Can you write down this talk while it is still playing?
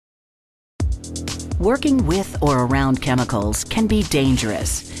Working with or around chemicals can be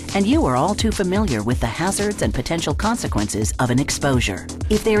dangerous, and you are all too familiar with the hazards and potential consequences of an exposure.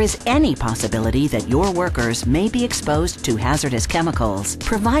 If there is any possibility that your workers may be exposed to hazardous chemicals,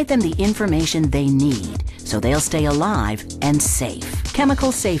 provide them the information they need so they'll stay alive and safe.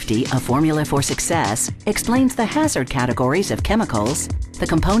 Chemical Safety, a Formula for Success, explains the hazard categories of chemicals, the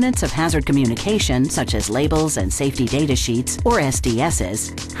components of hazard communication such as labels and safety data sheets or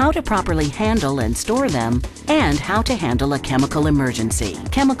SDSs, how to properly handle and store them, and how to handle a chemical emergency.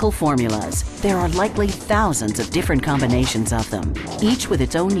 Chemical formulas. There are likely thousands of different combinations of them, each with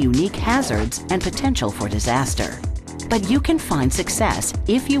its own unique hazards and potential for disaster. But you can find success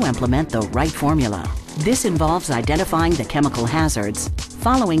if you implement the right formula. This involves identifying the chemical hazards,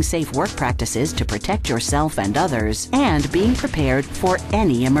 following safe work practices to protect yourself and others, and being prepared for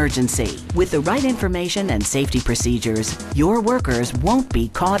any emergency. With the right information and safety procedures, your workers won't be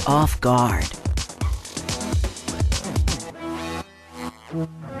caught off guard.